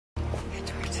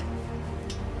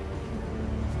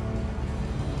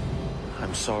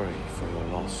I'm sorry for your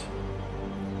loss.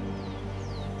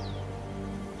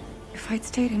 If I'd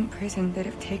stayed in prison, they'd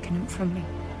have taken him from me.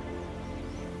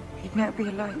 He'd now be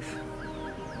alive.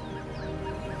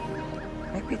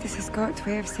 Maybe this is God's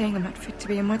way of saying I'm not fit to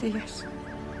be a mother yet.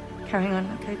 Carrying on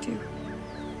like I do.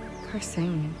 Cursing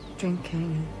and drinking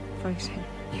and fighting.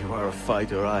 You are a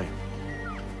fighter, aye.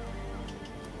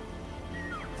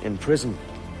 In prison,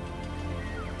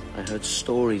 I heard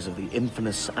stories of the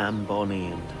infamous Anne Bonny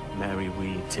and Mary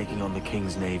Read taking on the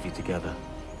King's Navy together.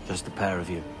 Just the pair of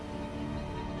you.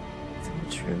 It's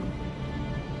all true.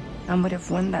 Anne would have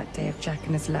won that day if Jack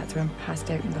and his lads weren't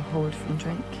passed out in the hold from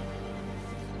drink.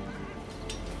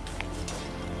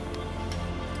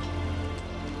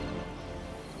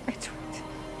 It's right.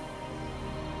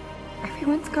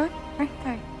 Everyone's gone, aren't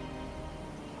they?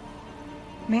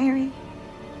 Mary,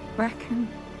 Rackham,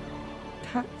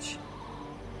 Touch,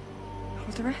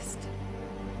 all the rest.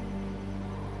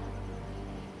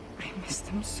 I miss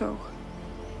them so.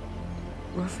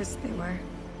 Rough as they were.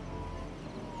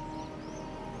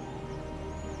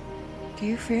 Do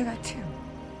you feel that too?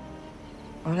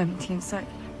 All empty inside?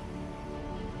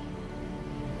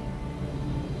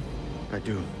 I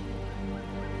do.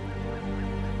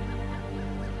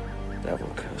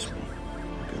 Devil curse me.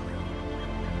 I do.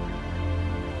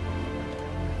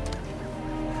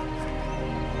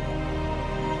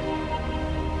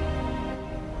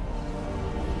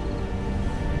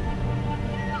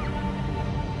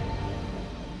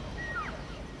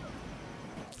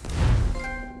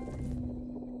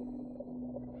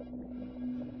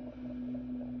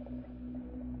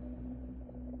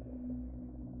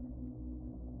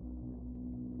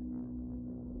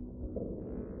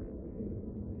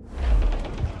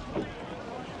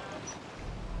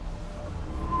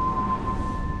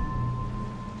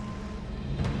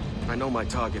 I know my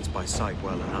targets by sight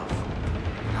well enough.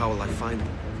 How will I find them?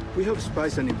 We have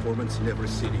spies and informants in every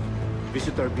city.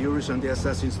 Visit our bureaus and the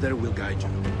assassins there will guide you.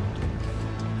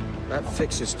 That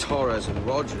fixes Torres and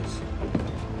Rogers.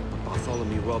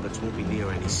 Bartholomew Roberts won't be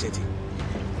near any city.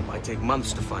 It might take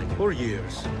months to find him. Or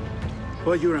years.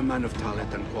 But you're a man of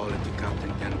talent and quality,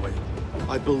 Captain Kenway.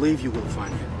 I believe you will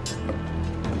find him.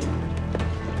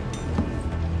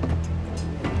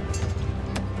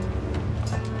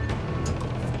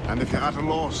 And if you're at a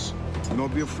loss, do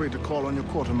not be afraid to call on your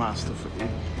quartermaster for aid.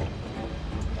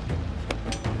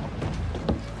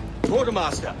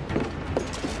 Quartermaster!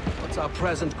 What's our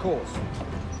present course?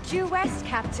 Due west,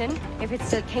 Captain, if it's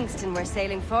still Kingston we're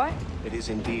sailing for. It is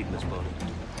indeed, Miss Bonny.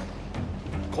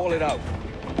 Call it out.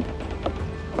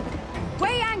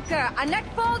 Weigh anchor and let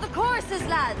fall the courses,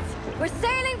 lads! We're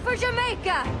sailing for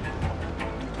Jamaica!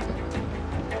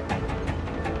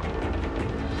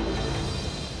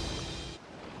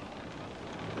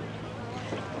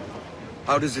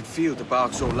 How does it feel to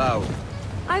bark so loud?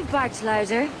 I've barked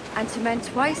louder, and to men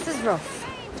twice as rough.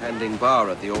 Tending bar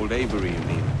at the old Avery, you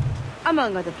mean?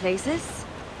 Among other places.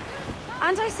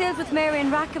 And I sailed with Mary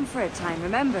and Rackham for a time,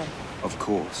 remember? Of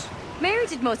course. Mary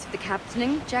did most of the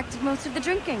captaining, Jack did most of the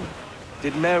drinking.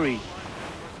 Did Mary...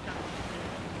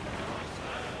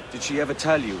 Did she ever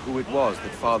tell you who it was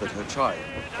that fathered her child?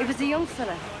 It was a young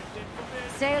fella.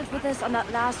 Sailed with us on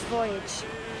that last voyage.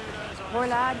 The poor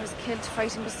lad was killed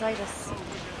fighting beside us.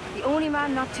 The only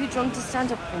man not too drunk to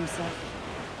stand up for himself.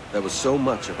 There was so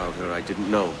much about her I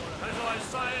didn't know.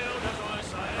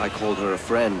 I called her a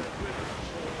friend.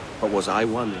 But was I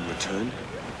one in return?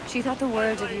 She thought the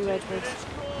world of you, Edward.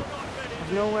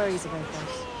 I've no worries about that.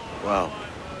 Well,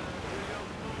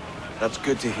 that's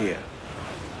good to hear.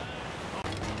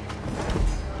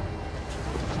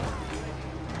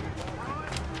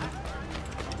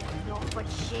 No, but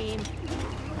shame.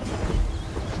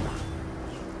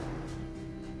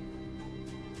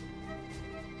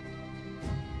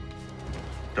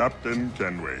 Captain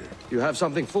Kenway. You have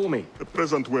something for me? The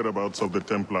present whereabouts of the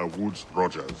Templar Woods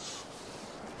Rogers.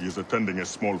 He is attending a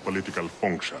small political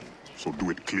function, so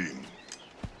do it clean.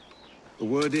 The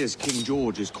word is King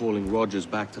George is calling Rogers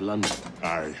back to London.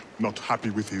 Aye, not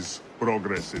happy with his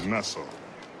progress in Nassau.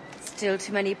 Still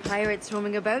too many pirates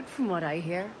roaming about, from what I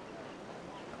hear.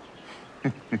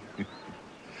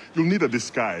 You'll need a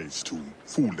disguise to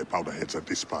fool the powderheads at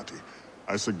this party.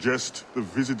 I suggest the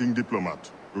visiting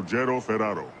diplomat, Ruggiero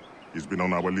Ferraro. He's been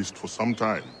on our list for some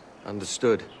time.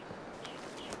 Understood.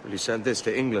 Will you send this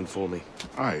to England for me?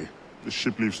 Aye, the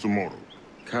ship leaves tomorrow.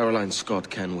 Caroline Scott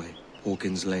Kenway,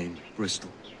 Hawkins Lane, Bristol.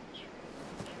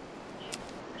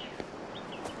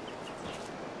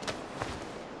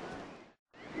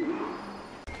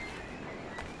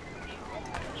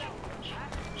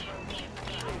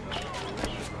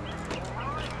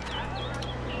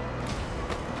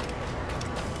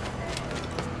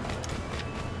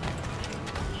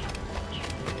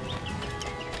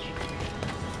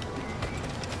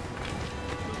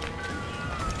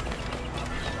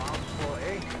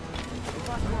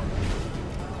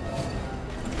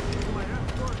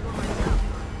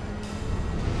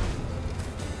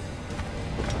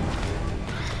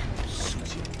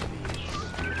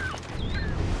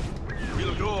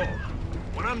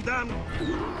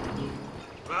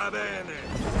 Va bene.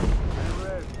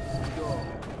 Let's go.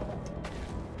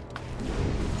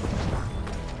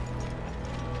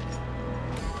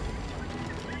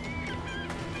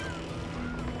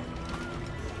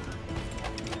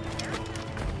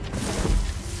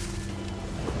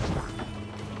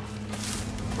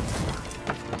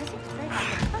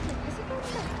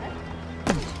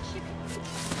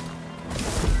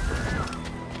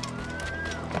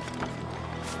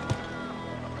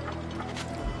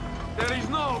 There is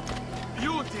no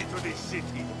beauty to this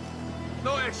city.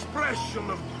 No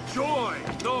expression of joy.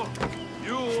 No,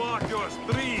 you walk your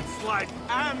streets like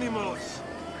animals.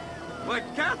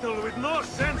 Like cattle with no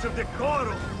sense of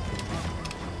decorum.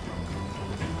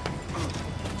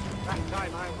 That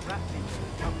time I was acting.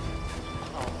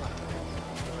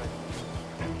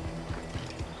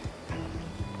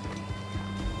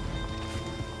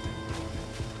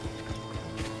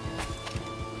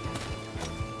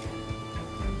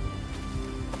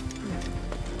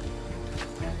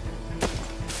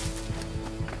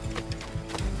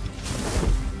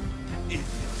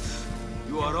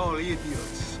 You are all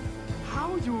idiots.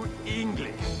 How you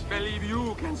English believe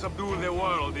you can subdue the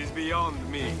world is beyond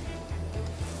me.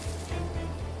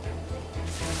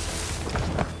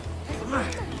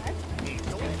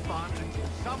 It's all fun until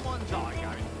someone's eye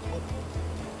going.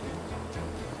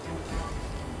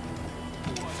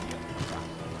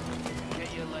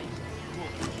 Get your laces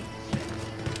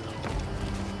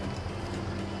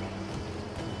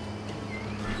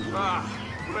Ah,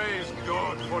 praise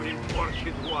God for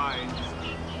imported wines.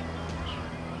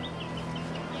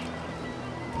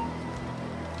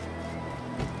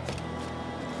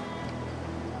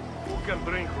 Who can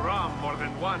drink rum more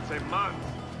than once a month?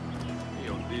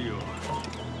 Mio Dio.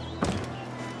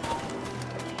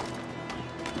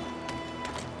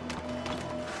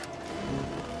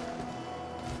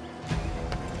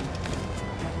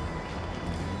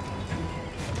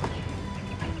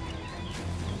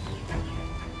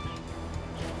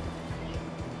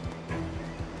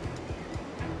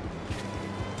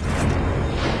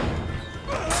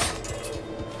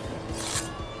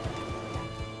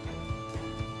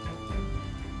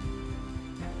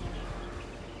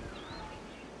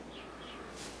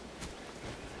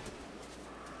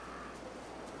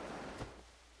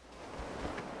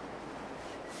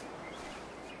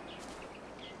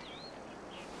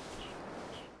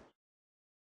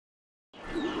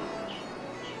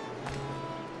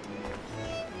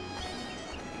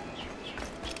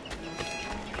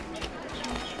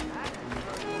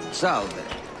 Salve.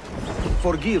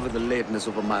 Forgive the lateness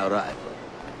of my arrival.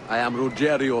 I am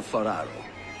Ruggiero Ferraro.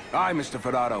 Aye, Mr.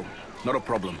 Ferraro. Not a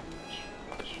problem.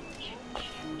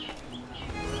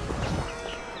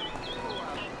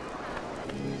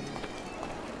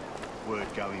 Word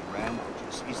going round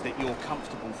is that you're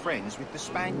comfortable friends with the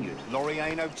Spaniard,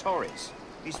 Laureano Torres.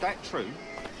 Is that true?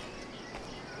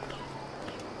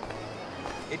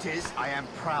 It is, I am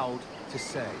proud to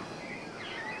say.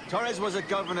 Torres was a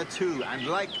governor too, and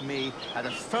like me, had a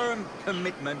firm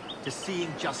commitment to seeing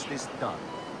justice done.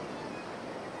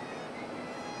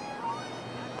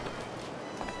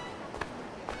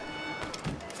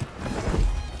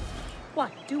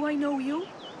 What, do I know you?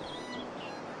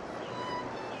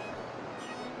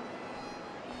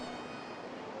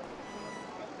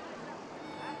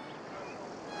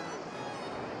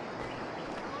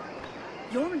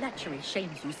 Your lechery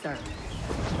shames you, sir.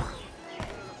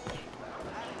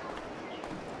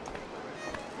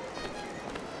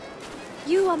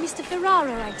 You are Mr.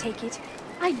 Ferraro, I take it.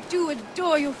 I do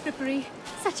adore your frippery.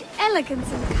 Such elegance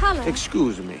and colour.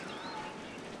 Excuse me.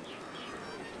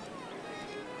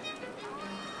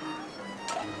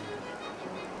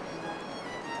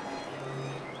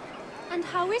 And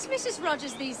how is Mrs.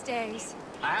 Rogers these days?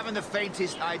 I haven't the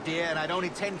faintest idea, and I don't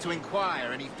intend to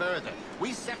inquire any further.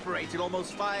 We separated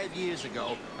almost 5 years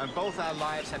ago, and both our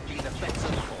lives have been the better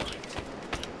for it.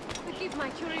 Forgive my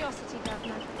curiosity,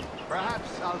 Governor.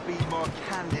 Perhaps I'll be more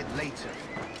candid later,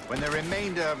 when the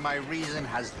remainder of my reason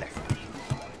has left me.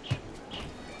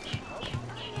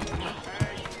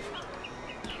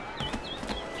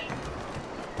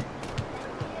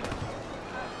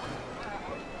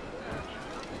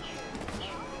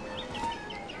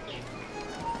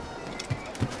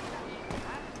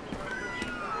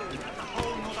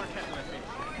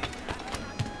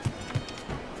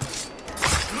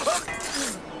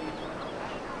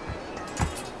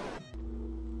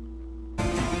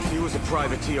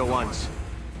 Privateer once.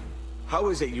 How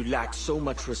is it you lack so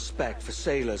much respect for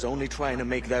sailors only trying to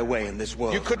make their way in this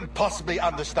world? You couldn't possibly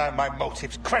understand my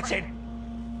motives, cretin!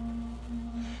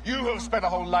 You have spent a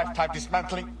whole lifetime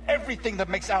dismantling everything that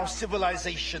makes our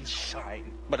civilization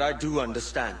shine. But I do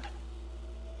understand.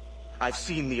 I've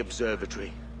seen the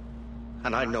observatory,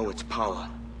 and I know its power.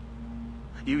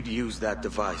 You'd use that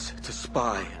device to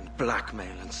spy and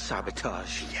blackmail and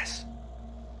sabotage. Yes.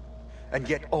 And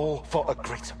yet all for a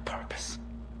greater purpose.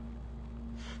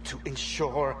 To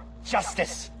ensure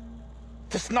justice.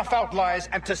 To snuff out lies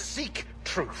and to seek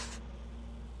truth.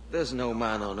 There's no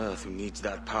man on Earth who needs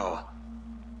that power.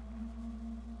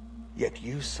 Yet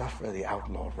you suffer the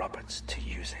outlaw Roberts to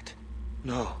use it.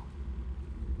 No.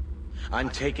 I'm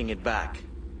taking it back.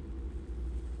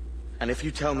 And if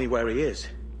you tell me where he is,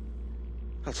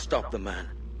 I'll stop the man.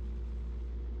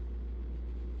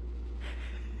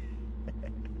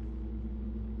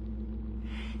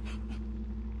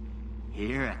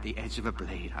 Here at the edge of a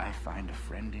blade, I find a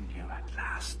friend in you at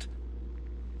last.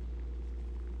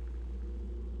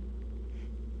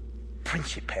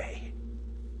 Principe,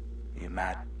 you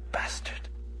mad bastard.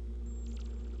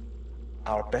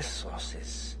 Our best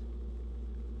sources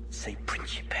say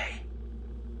Principe.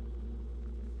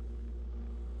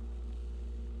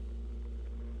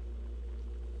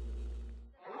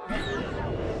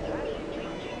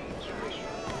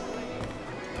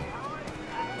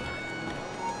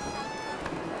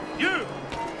 You!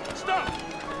 Stop!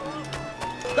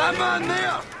 That man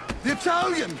there! The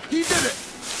Italian! He did it!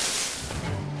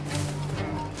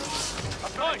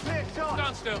 Oi!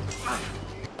 Stand still.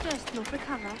 Just look for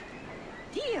cover.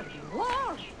 Dear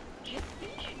Lord!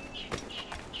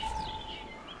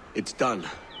 It's done.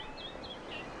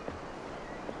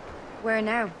 Where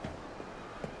now?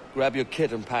 Grab your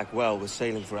kit and pack well. We're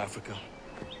sailing for Africa.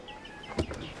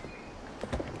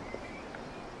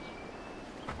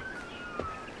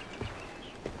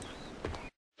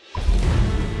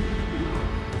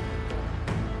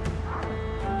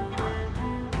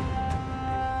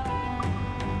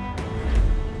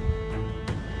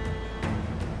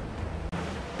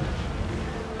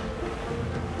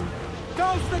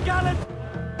 Toast the gallant!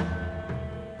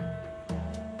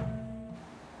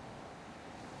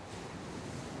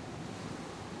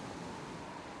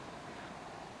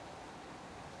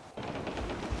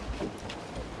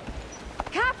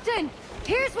 Captain!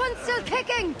 Here's one still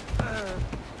kicking!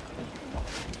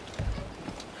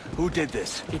 Who did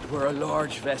this? It were a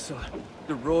large vessel,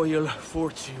 the Royal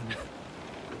Fortune.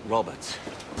 Roberts.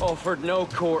 Offered no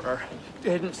quarter,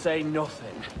 didn't say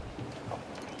nothing.